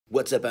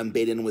What's up, I'm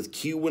Baden with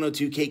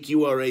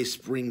Q102KQRA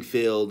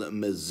Springfield,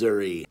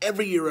 Missouri.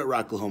 Every year at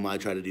Rocklahoma, I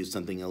try to do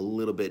something a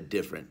little bit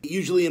different. It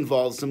usually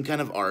involves some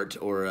kind of art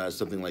or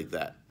something like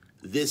that.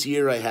 This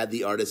year, I had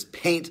the artists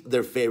paint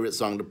their favorite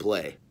song to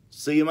play.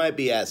 So you might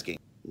be asking,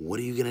 what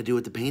are you gonna do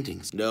with the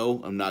paintings?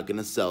 No, I'm not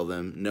gonna sell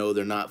them. No,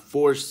 they're not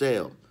for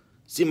sale.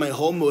 See, my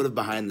whole motive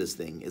behind this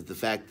thing is the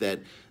fact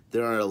that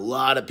there are a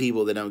lot of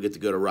people that don't get to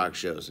go to rock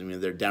shows. I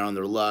mean, they're down on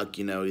their luck,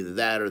 you know, either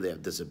that or they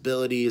have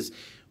disabilities.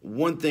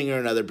 One thing or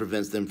another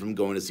prevents them from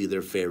going to see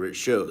their favorite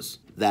shows.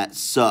 That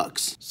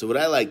sucks. So what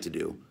I like to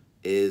do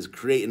is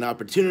create an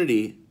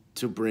opportunity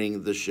to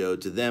bring the show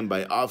to them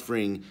by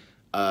offering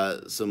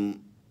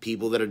some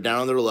people that are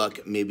down on their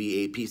luck maybe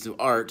a piece of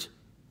art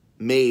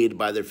made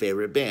by their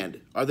favorite band.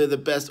 Are they the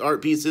best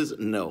art pieces?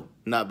 No,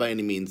 not by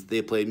any means.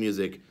 They play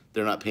music.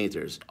 They're not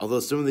painters.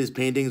 Although some of these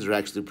paintings are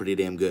actually pretty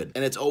damn good.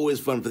 And it's always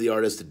fun for the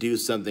artist to do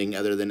something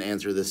other than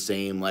answer the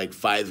same, like,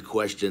 5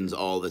 questions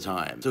all the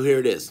time. So here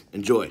it is.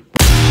 Enjoy.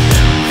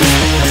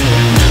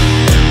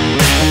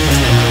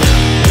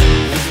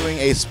 I'm doing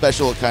a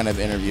special kind of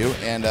interview,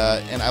 and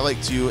I like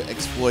to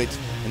exploit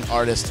an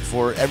artist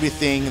for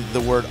everything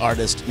the word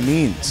artist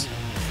means.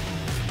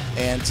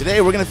 And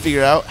today we're gonna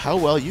figure out how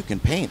well you can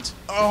paint.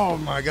 Oh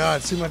my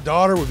God, see, my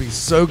daughter would be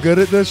so good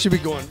at this. She'd be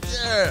going,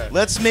 yeah.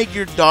 Let's make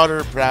your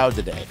daughter proud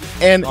today.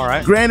 And all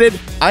right. Granted,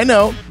 I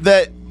know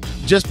that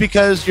just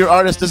because you're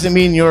artist doesn't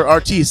mean you're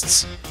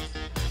artistes,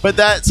 but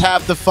that's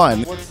half the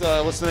fun. What's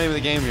the name of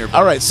the game here?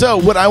 All right, so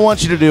what I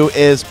want you to do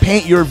is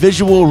paint your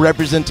visual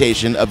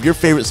representation of your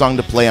favorite song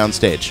to play on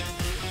stage.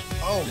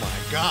 Oh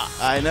my God.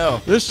 I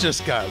know. This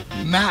just got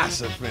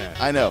massive, man.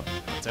 I know.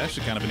 It's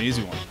actually kind of an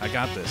easy one. I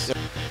got this.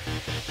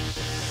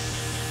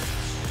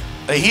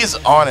 He's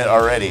on it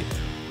already.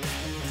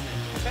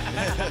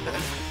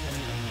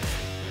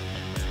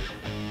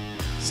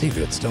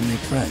 Secrets don't make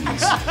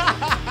friends.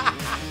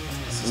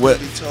 What?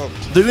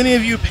 Do any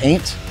of you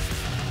paint?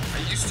 I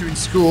used to in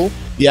school.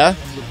 Yeah?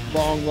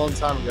 A long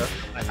time ago.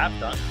 I have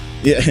done.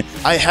 Yeah,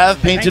 I have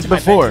painted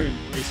before.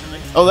 Recently.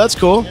 Oh, that's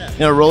cool. Yeah. You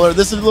know, roller.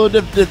 This is a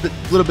little bit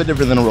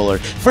different than a roller.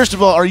 First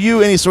of all, are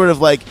you any sort of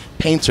like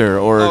painter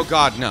or? Oh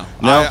God, no.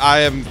 No?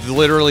 I am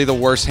literally the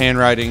worst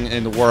handwriting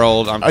in the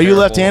world. I'm Are you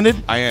terrible.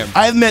 left-handed? I am.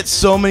 I've met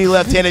so many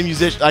left-handed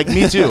musicians, like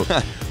me too.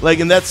 Like,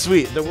 and that's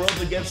sweet. The world's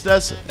against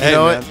us. You Hey,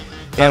 know man. it.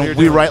 How And you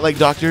we doing? write like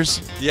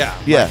doctors. Yeah.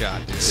 Yeah. My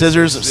God, dude.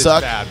 Scissors It's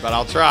suck. bad, but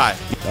I'll try.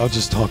 I'll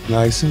just talk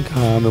nice and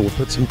calm, and we'll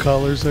put some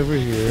colors over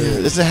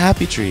here. It's a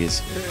happy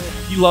trees.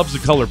 He loves the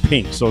color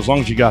pink, so as long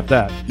as you got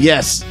that.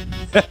 Yes.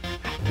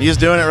 He's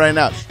doing it right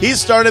now. He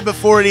started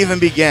before it even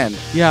began.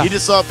 Yeah. He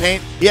just saw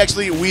paint. He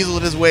actually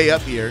weaseled his way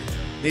up here.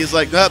 He's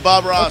like,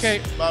 Bob Ross.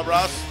 Okay. Bob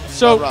Ross.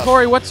 So, Bob Ross.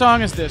 Corey, what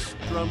song is this?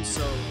 Drum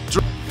solo.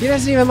 He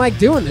doesn't even like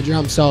doing the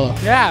drum solo.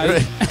 Yeah.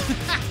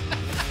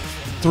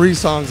 3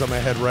 songs on my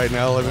head right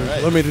now.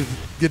 Let me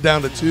get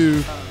down to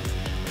 2.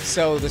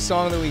 So the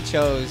song that we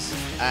chose,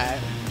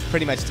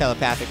 pretty much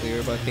telepathically, we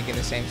were both thinking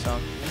the same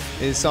song.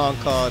 It's a song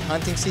called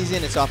Hunting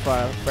Season. It's off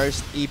our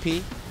first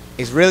EP.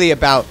 It's really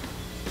about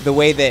the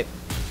way that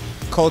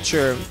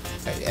culture,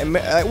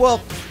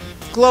 well,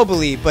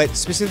 globally, but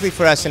specifically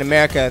for us in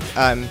America,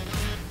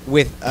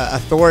 with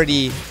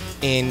authority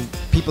in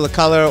people of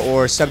color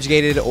or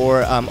subjugated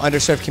or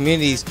underserved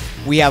communities,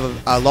 we have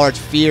a large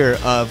fear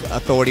of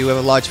authority. We have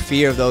a large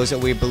fear of those that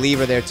we believe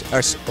are there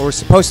or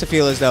supposed to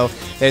feel as though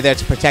they're there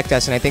to protect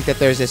us. And I think that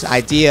there's this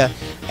idea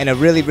and a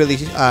really, really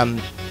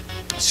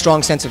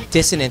strong sense of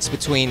dissonance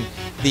between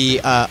the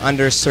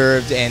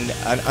underserved and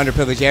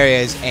underprivileged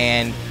areas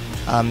and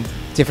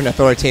different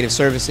authoritative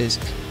services.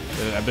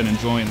 That I've been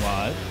enjoying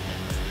live.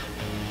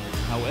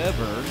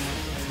 However,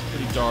 it's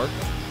pretty dark.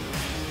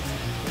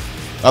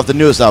 Off the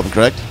newest album,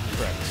 correct?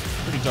 Correct.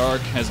 Pretty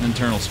dark, has an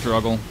internal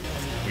struggle.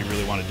 We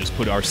really want to just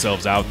put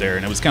ourselves out there,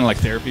 and it was kind of like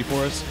therapy for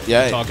us.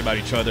 Yeah. To talk about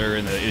each other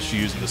and the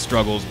issues and the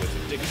struggles with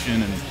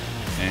addiction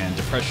and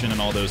depression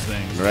and all those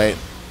things. Right.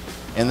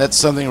 And that's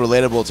something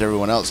relatable to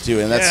everyone else too.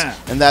 And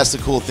that's the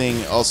cool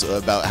thing also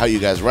about how you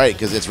guys write,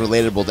 because it's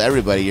relatable to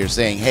everybody. You're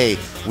saying, hey,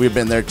 we've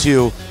been there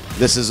too.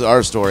 This is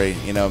our story.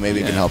 You know, maybe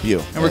it can help you.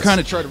 And we're kind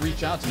of trying to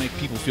reach out to make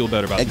people feel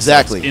better about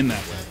Exactly. themselves in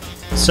that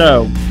way.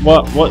 So,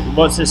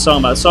 what's this song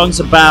about? The song's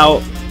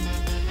about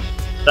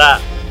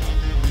that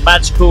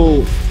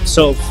magical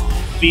sort of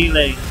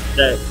feeling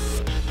that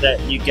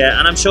you get,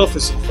 and I'm sure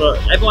for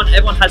everyone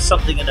has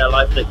something in their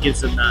life that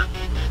gives them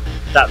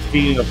that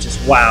feeling of just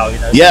wow, you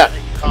know. Yeah. That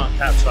you can't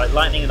capture, like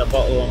lightning in a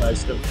bottle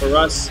almost. And for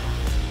us,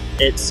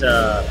 it's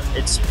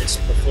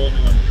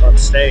performing on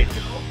stage.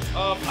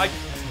 I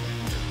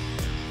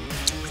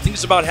think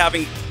it's about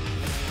having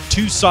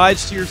 2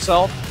 sides to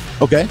yourself.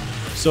 Okay.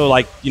 So,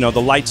 like, you know,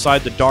 the light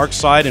side, the dark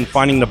side, and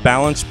finding the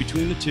balance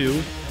between the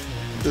 2.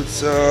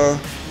 It's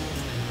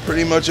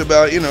pretty much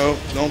about, you know,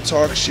 don't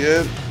talk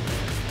shit.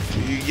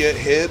 You get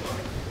hit.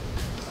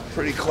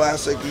 Pretty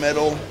classic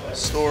metal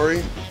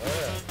story.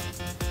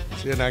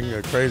 See, and I can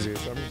go crazy.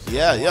 So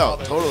Yeah,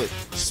 totally.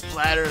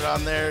 Splattered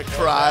on there,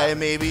 cry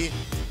maybe.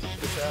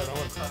 I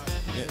want to cry.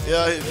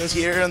 Yeah, it's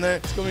here on there.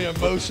 It's gonna be an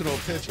emotional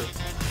picture.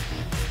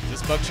 Is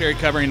Is Buckcherry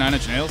covering 9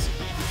 Inch Nails?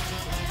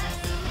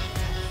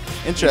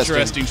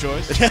 Interesting.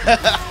 choice.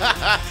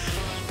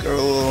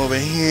 Go over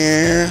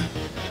here.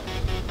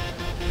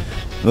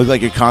 Look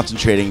like you're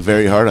concentrating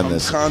very hard on I'm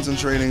this.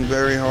 concentrating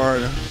very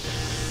hard.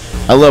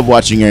 I love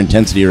watching your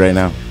intensity right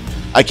now.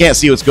 I can't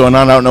see what's going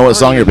on. I don't know what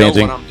song you're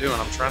painting. What I'm doing.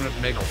 I'm trying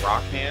to make a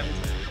rock hand.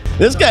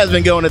 This guy's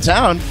been going to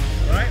town.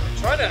 Right? I'm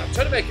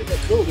trying to make it look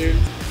cool, dude.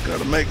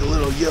 Gotta make a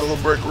little yellow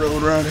brick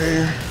road right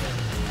here.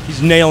 He's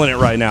nailing it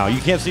right now.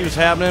 You can't see what's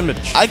happening,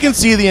 but I can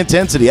see the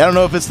intensity. I don't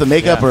know if it's the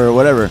makeup or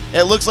whatever.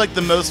 It looks like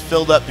the most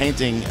filled up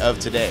painting of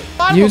today.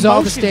 Use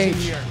all the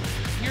stage.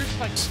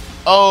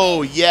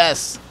 Oh,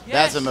 yes.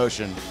 That's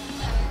emotion.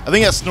 I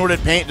think I snorted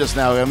paint just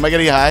now. Am I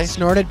getting high?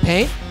 Snorted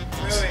paint?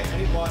 Wait, I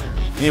need water.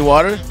 You need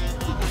water?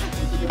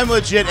 I'm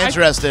legit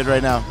interested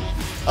right now.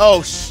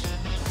 Oh,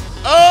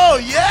 oh,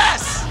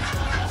 yes!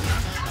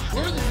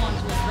 We're the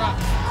ones who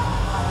dropped.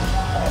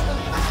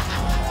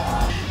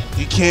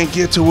 You can't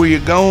get to where you're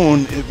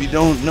going if you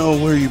don't know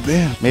where you've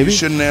been. Maybe. You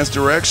shouldn't ask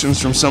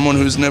directions from someone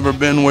who's never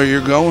been where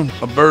you're going.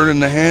 A bird in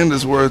the hand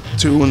is worth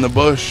 2 in the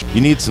bush. You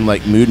need some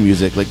like mood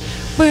music, like.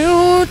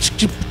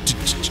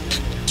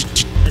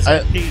 It's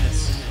a penis.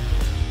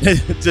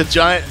 It's a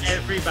giant.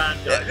 Every band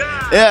goes,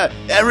 "Ah!" Yeah,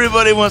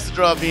 everybody wants to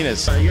draw a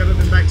penis. You ever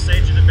been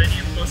backstage in a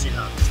venue and pussy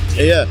hugs?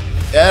 Yeah,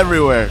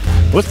 everywhere.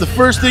 What's the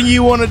first thing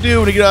you want to do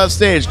when you get off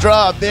stage?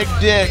 Draw a big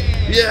dick.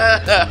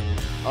 Yeah.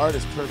 Art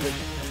is perfect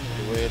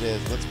the way it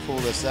is. Let's pull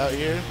this out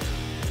here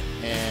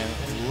and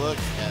look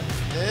at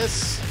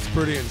this. It's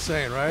pretty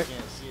insane, right?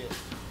 Can't see it.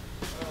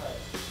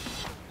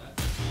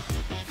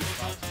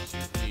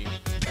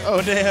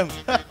 Oh damn!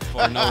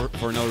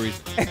 For no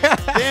reason.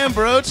 Damn,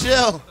 bro,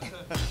 chill.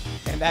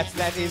 And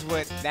that is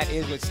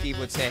what Steve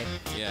would say.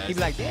 Yeah. He'd be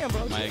like, "Damn,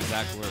 bro." My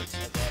exact words.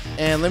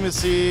 And let me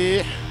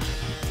see.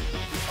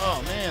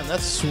 Oh man,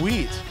 that's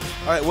sweet.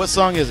 All right, what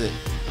song is it?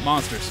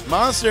 Monsters.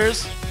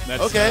 Monsters.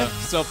 That's okay.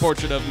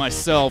 Self-portrait of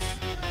myself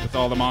with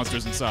all the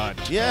monsters inside.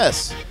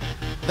 Yes.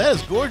 That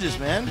is gorgeous,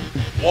 man.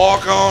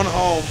 Walk on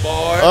home,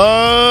 boy.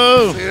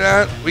 Oh. See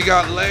that? We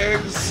got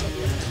legs.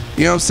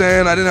 You know what I'm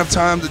saying? I didn't have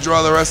time to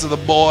draw the rest of the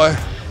boy.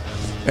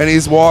 And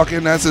he's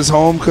walking. That's his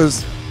home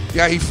because,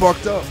 yeah, he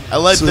fucked up. I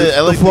like So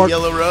the fuck-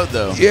 yellow road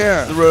though.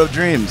 Yeah. The road of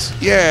dreams.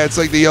 Yeah, it's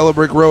like the yellow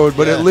brick road,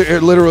 but Yeah.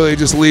 it literally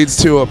just leads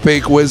to a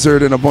fake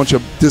wizard and a bunch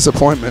of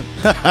disappointment.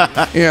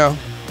 Yeah.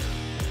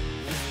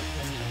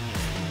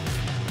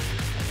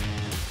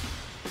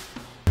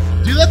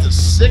 Dude, that's a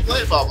sick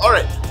light bulb. All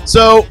right,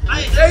 so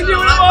They knew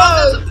what it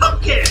was! That's a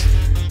pumpkin!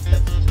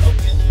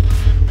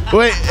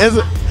 wait, is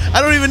it?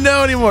 I don't even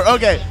know anymore.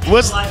 Okay,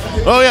 what's?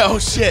 Oh yeah, oh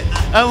shit.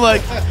 I'm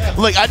like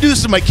I do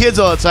this to my kids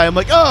all the time. I'm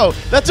like, oh,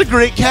 that's a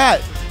great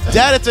cat.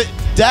 Dad,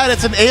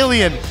 it's an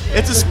alien.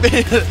 It's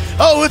a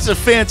oh, it's a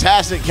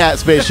fantastic cat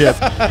spaceship.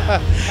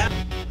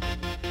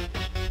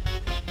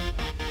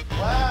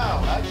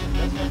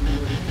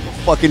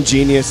 Fucking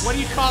genius. What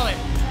do you call it?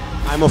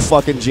 I'm a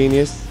fucking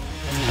genius.